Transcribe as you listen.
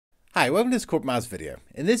Hi, welcome to this Corbettmaths video.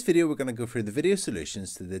 In this video, we're going to go through the video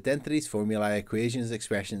solutions to the identities, formulae, equations,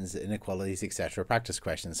 expressions, inequalities, etc. practice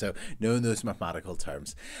questions. So knowing those mathematical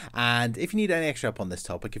terms. And if you need any extra help on this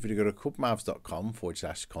topic, if you go to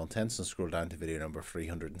corbettmaths.com/contents and scroll down to video number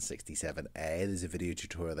 367A, there's a video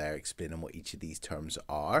tutorial there explaining what each of these terms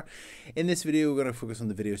are. In this video, we're going to focus on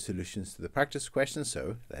the video solutions to the practice questions.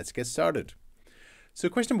 So let's get started. So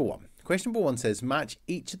question number one. Question number one says match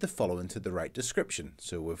each of the following to the right description.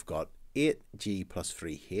 So we've got 8g plus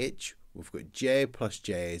 3h, we've got j plus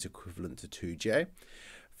j is equivalent to 2j,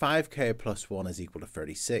 5k plus 1 is equal to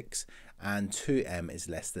 36, and 2m is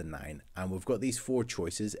less than 9. And we've got these four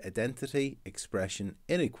choices: identity, expression,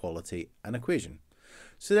 inequality, and equation.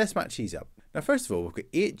 So let's match these up. Now, first of all, we've got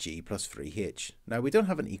 8g plus 3h. Now, we don't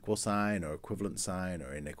have an equal sign or equivalent sign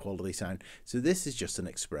or inequality sign, so this is just an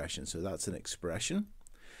expression. So that's an expression.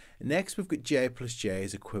 Next, we've got j plus j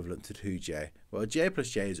is equivalent to 2j. Well, j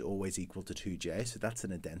plus j is always equal to 2j, so that's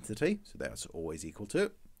an identity. So that's always equal to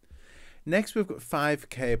it. Next, we've got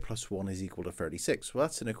 5k plus 1 is equal to 36. Well,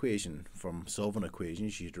 that's an equation. From solving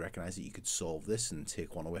equations, you'd recognize that you could solve this and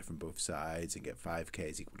take 1 away from both sides and get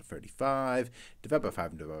 5k is equal to 35, divide by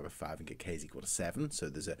 5 and divide by 5 and get k is equal to 7. So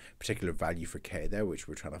there's a particular value for k there, which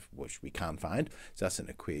we can find. So that's an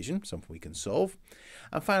equation, something we can solve.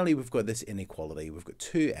 And finally, we've got this inequality. We've got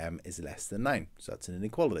 2m is less than 9. So that's an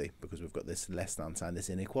inequality because we've got this less than sign,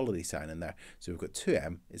 this inequality sign in there. So we've got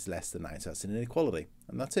 2m is less than 9. So that's an inequality.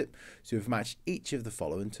 And that's it. So we've matched each of the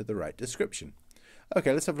following to the right description.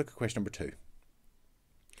 Okay, let's have a look at question number 2.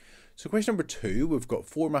 So question number 2, we've got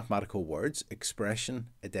four mathematical words: expression,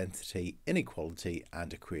 identity, inequality,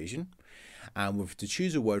 and equation. And we have to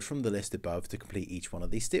choose a word from the list above to complete each one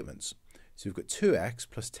of these statements. So we've got 2x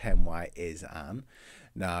plus 10y is an.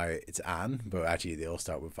 Now, it's an, but actually they all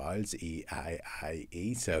start with vowels, E, I,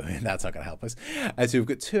 E, so that's not going to help us. So we've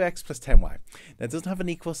got 2x plus 10y. Now, it doesn't have an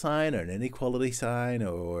equal sign or an inequality sign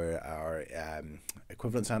or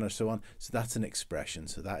equivalent sign or so on. So that's an expression.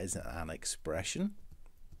 So that is an expression.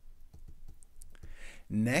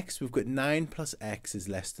 Next, we've got 9 plus x is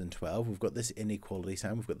less than 12. We've got this inequality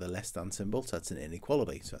sign. We've got the less than symbol, so that's an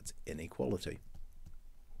inequality. So that's inequality.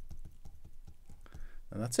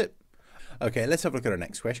 And that's it. Okay, let's have a look at our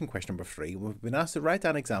next question, question number 3. We've been asked to write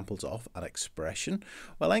down examples of an expression.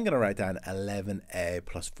 Well, I'm going to write down 11a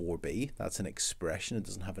plus 4b. That's an expression. It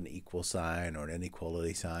doesn't have an equal sign or an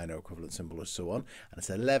inequality sign or equivalent symbol or so on. And it's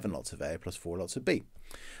 11 lots of a plus 4 lots of b.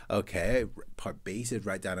 Okay, part B says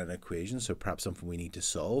write down an equation, so perhaps something we need to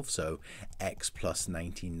solve. So x plus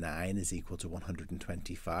 99 is equal to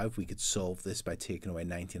 125. We could solve this by taking away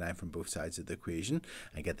 99 from both sides of the equation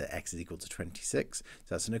and get that x is equal to 26. So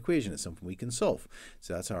that's an equation. It's something we can solve.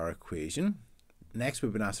 So that's our equation. Next,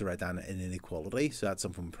 we've been asked to write down an inequality. So that's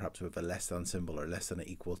something perhaps with a less than symbol or less than or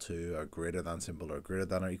equal to or greater than symbol or greater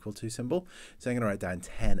than or equal to symbol. So I'm going to write down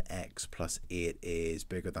 10x plus 8 is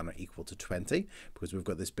bigger than or equal to 20 because we've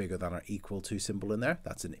got this bigger than or equal to symbol in there.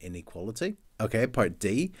 That's an inequality. Okay, part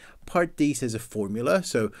D. Part D says a formula.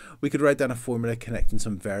 So we could write down a formula connecting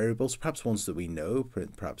some variables, perhaps ones that we know.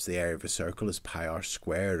 Perhaps the area of a circle is pi r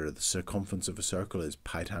squared, or the circumference of a circle is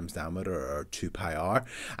pi times diameter, or 2 pi r.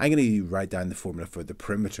 I'm going to write down the formula for the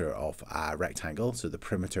perimeter of a rectangle. So the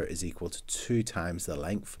perimeter is equal to 2 times the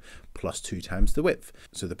length plus 2 times the width.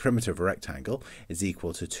 So the perimeter of a rectangle is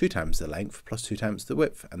equal to 2 times the length plus 2 times the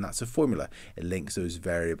width. And that's a formula. It links those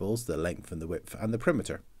variables, the length and the width and the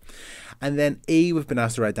perimeter. And then E, we've been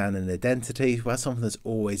asked to write down an identity. Well, that's something that's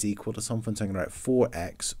always equal to something. So I'm going to write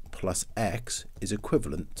 4x plus x is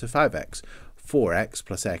equivalent to 5x. 4x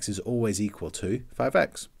plus x is always equal to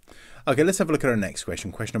 5x. Okay, let's have a look at our next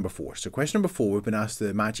question, question number 4. So question number 4, we've been asked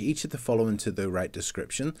to match each of the following to the right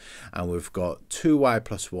description. And we've got 2y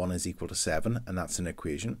plus 1 is equal to 7, and that's an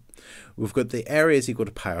equation. We've got the area is equal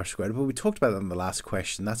to pi r squared, but we talked about that in the last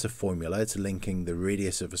question. That's a formula. It's linking the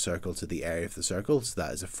radius of a circle to the area of the circle, so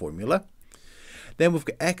that is a formula. Then we've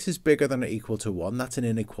got x is bigger than or equal to 1. That's an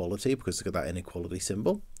inequality because look at that inequality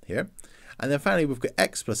symbol here. And then finally, we've got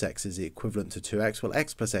x plus x is equivalent to 2x. Well,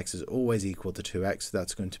 x plus x is always equal to 2x, so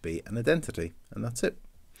that's going to be an identity. And that's it.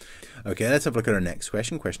 Okay, let's have a look at our next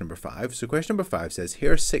question, question number 5. So question number 5 says,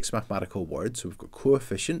 here are 6 mathematical words. So we've got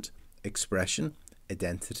coefficient, expression,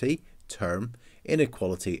 identity, term,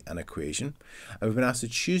 inequality, and equation. And we've been asked to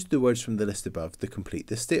choose the words from the list above to complete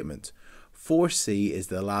this statement. 4c is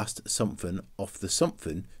the last something of the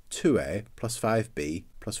something 2a plus 5b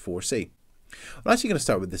plus 4c. I'm actually going to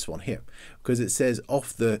start with this one here because it says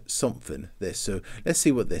off the something this. So let's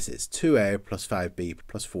see what this is. 2a plus 5b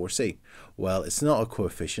plus 4c. Well, it's not a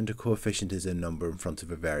coefficient. A coefficient is a number in front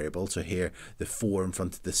of a variable. So here the 4 in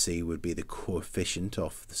front of the c would be the coefficient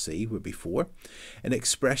of the c, would be 4. An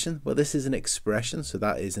expression, well, this is an expression. So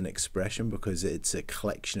that is an expression because it's a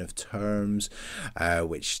collection of terms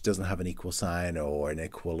which doesn't have an equal sign or an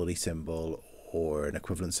equality symbol or an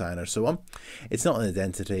equivalent sign or so on. It's not an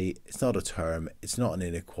identity, it's not a term, it's not an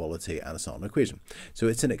inequality, and it's not an equation. So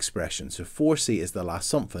it's an expression. So 4c is the last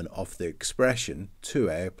something of the expression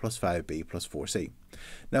 2a plus 5b plus 4c.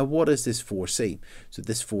 Now what is this 4c? So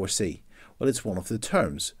this 4c, well, it's one of the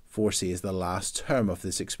terms. 4c is the last term of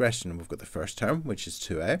this expression. We've got the first term, which is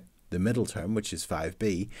 2a, the middle term, which is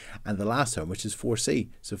 5b, and the last term, which is 4c.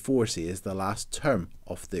 So 4c is the last term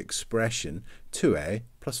of the expression 2a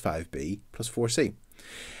plus 5b plus 4c.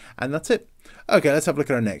 And that's it. Okay, let's have a look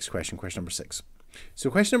at our next question, question number 6.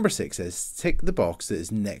 So question number 6 says, tick the box that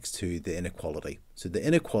is next to the inequality. So the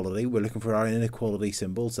inequality, we're looking for our inequality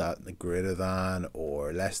symbols at the greater than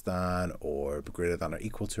or less than or greater than or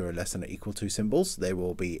equal to or less than or equal to symbols. They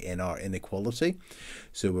will be in our inequality.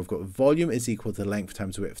 So we've got volume is equal to length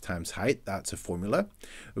times width times height. That's a formula.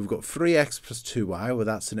 We've got 3x plus 2y. Well,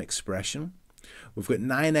 that's an expression. We've got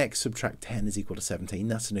 9x subtract 10 is equal to 17.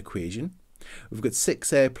 That's an equation. We've got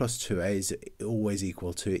 6a plus 2a is always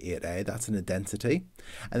equal to 8a. That's an identity.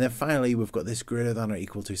 And then finally, we've got this greater than or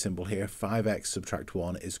equal to symbol here. 5x subtract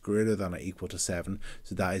 1 is greater than or equal to 7.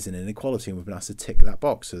 So that is an inequality, and we've been asked to tick that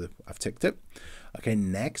box. So I've ticked it. Okay,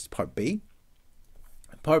 next, part B.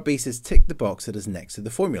 Part B says tick the box that is next to the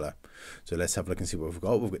formula. So let's have a look and see what we've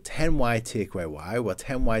got. We've got 10y take away y. Well,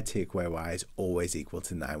 10y take away y is always equal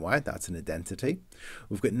to 9y. That's an identity.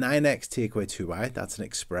 We've got 9x take away 2y. That's an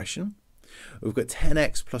expression. We've got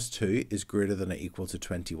 10x plus 2 is greater than or equal to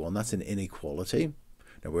 21. That's an inequality.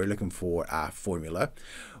 Now we're looking for a formula.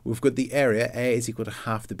 We've got the area. A is equal to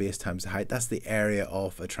half the base times the height. That's the area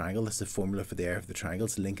of a triangle. That's the formula for the area of the triangle.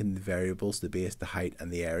 It's linking the variables, the base, the height,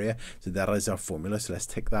 and the area. So that is our formula. So let's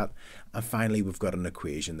tick that. And finally, we've got an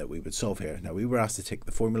equation that we would solve here. Now we were asked to tick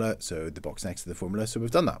the formula, so the box next to the formula. So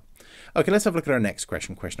we've done that. Okay, let's have a look at our next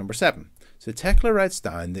question, question number 7. So Tekla writes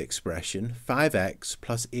down the expression 5x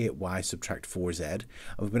plus 8y subtract 4z. And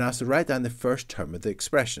we've been asked to write down the first term of the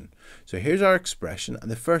expression. So here's our expression,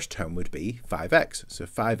 and the first term would be 5x. So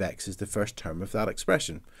 5x is the first term of that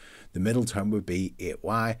expression. The middle term would be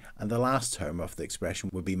 8y, and the last term of the expression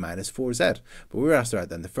would be minus 4z. But we were asked to write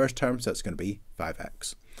down the first term, so it's going to be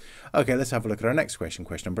 5x. Okay, let's have a look at our next question,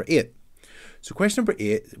 question number 8. So question number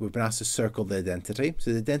 8, we've been asked to circle the identity.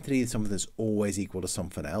 So the identity is something that's always equal to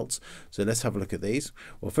something else. So let's have a look at these.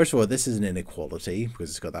 Well, first of all, this is an inequality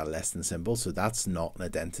because it's got that less than symbol. So that's not an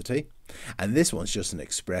identity. And this one's just an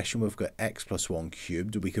expression. We've got x plus 1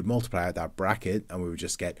 cubed. We could multiply out that bracket and we would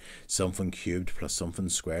just get something cubed plus something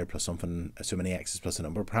squared plus something, so many x's plus a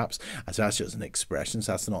number perhaps. And so that's just an expression.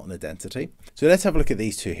 So that's not an identity. So let's have a look at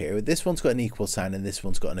these two here. This one's got an equal sign and this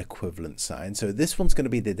one's got an equivalent sign. So this one's going to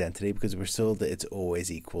be the identity because we're told that it's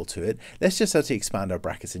always equal to it. Let's just actually expand our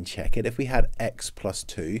brackets and check it. If we had x plus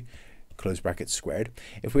 2 close bracket squared,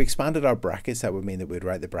 if we expanded our brackets, that would mean that we'd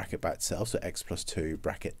write the bracket by itself. So x plus 2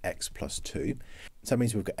 bracket x plus 2. So that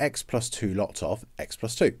means we've got x plus 2 lots of x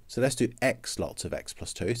plus 2. So let's do x lots of x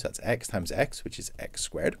plus 2. So that's x times x, which is x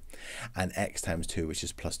squared, and x times 2, which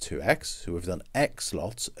is plus 2x. So we've done x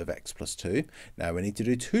lots of x plus 2. Now we need to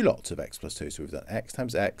do 2 lots of x plus 2. So we've done x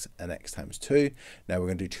times x and x times 2. Now we're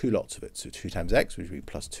going to do 2 lots of it. So 2 times x, which would be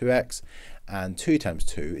plus 2x, and 2 times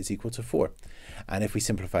 2 is equal to 4. And if we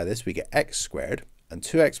simplify this, we get x squared, and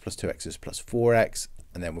 2x plus 2x is plus 4x,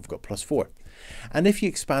 and then we've got plus 4. And if you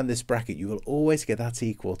expand this bracket, you will always get that's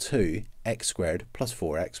equal to x squared plus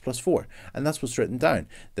 4x plus 4. And that's what's written down,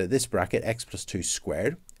 that this bracket, x plus 2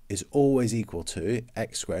 squared, is always equal to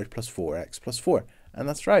x squared plus 4x plus 4. And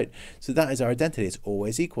that's right. So that is our identity. It's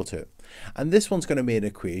always equal to it. And this one's going to be an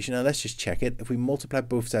equation. Now let's just check it. If we multiply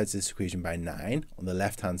both sides of this equation by 9, on the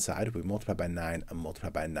left-hand side, we multiply by 9 and multiply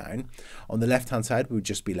by 9. On the left-hand side, we would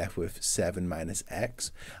just be left with 7 minus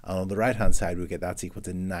x. And on the right-hand side, we get that's equal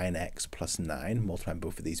to 9x plus 9, multiplying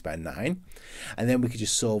both of these by 9. And then we could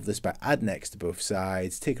just solve this by adding x to both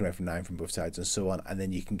sides, taking away from 9 from both sides, and so on. And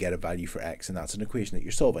then you can get a value for x, and that's an equation that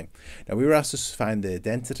you're solving. Now we were asked to find the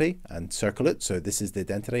identity and circle it. So this is the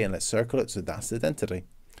identity, and let's circle it. So that's the identity.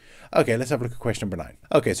 Okay, let's have a look at question number 9.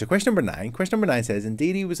 Okay, so question number 9 says,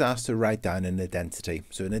 indeed he was asked to write down an identity.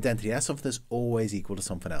 So an identity, that's something that's always equal to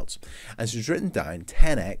something else. And so it's written down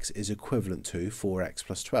 10x is equivalent to 4x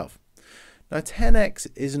plus 12. Now 10x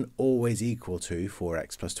isn't always equal to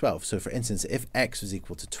 4x plus 12. So for instance, if x was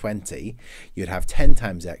equal to 20, you'd have 10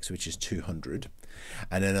 times x, which is 200.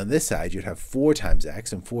 And then on this side, you'd have 4 times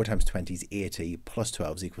x, and 4 times 20 is 80, plus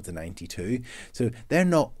 12 is equal to 92. So they're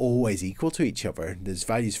not always equal to each other. There's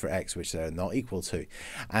values for x which they're not equal to.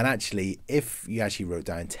 And actually, if you actually wrote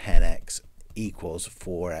down 10x equals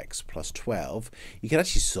 4x plus 12, you can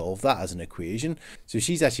actually solve that as an equation. So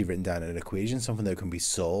she's actually written down an equation, something that can be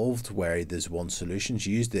solved where there's one solution.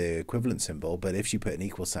 She used the equivalent symbol, but if she put an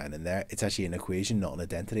equal sign in there, it's actually an equation, not an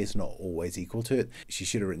identity. It's not always equal to it. She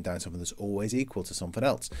should have written down something that's always equal to something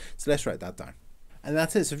else. So let's write that down. And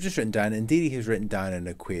that's it. So I've just written down, indeed, has written down an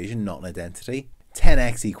equation, not an identity.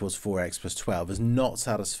 10x equals 4x plus 12 is not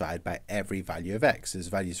satisfied by every value of x. There's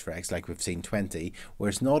values for x, like we've seen 20, where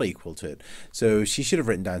it's not equal to it. So she should have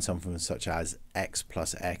written down something such as x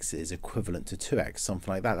plus x is equivalent to 2x,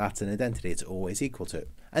 something like that. That's an identity. It's always equal to it.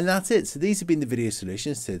 And that's it. So these have been the video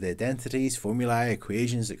solutions to the identities, formulae,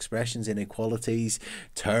 equations, expressions, inequalities,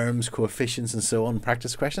 terms, coefficients, and so on,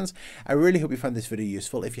 practice questions. I really hope you found this video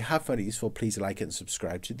useful. If you have found it useful, please like it and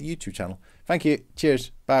subscribe to the YouTube channel. Thank you.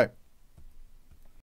 Cheers. Bye.